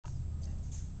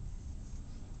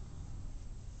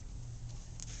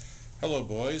Hello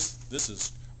boys, this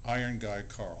is Iron Guy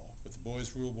Carl with the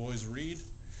Boys Rule Boys Read,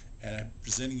 and I'm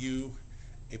presenting you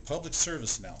a public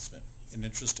service announcement in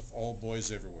interest of all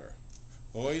boys everywhere.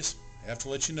 Boys, I have to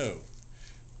let you know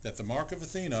that The Mark of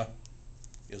Athena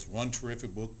is one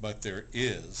terrific book, but there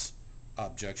is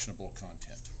objectionable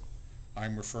content.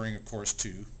 I'm referring, of course,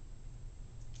 to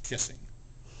kissing.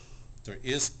 There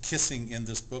is kissing in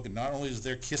this book, and not only is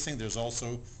there kissing, there's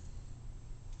also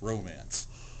romance.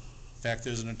 In fact,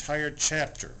 there's an entire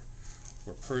chapter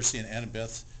where Percy and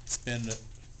Annabeth spend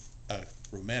a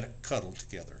romantic cuddle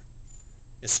together.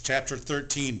 It's chapter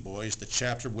 13, boys, the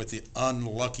chapter with the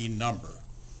unlucky number.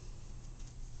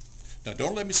 Now,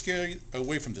 don't let me scare you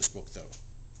away from this book, though.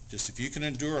 Just if you can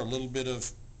endure a little bit of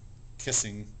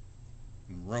kissing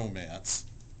and romance,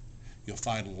 you'll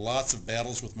find lots of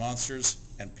battles with monsters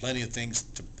and plenty of things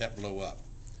that blow up.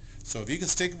 So if you can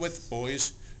stick with it,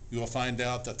 boys, you will find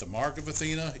out that The Mark of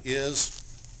Athena is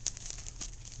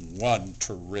one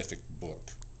terrific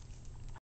book.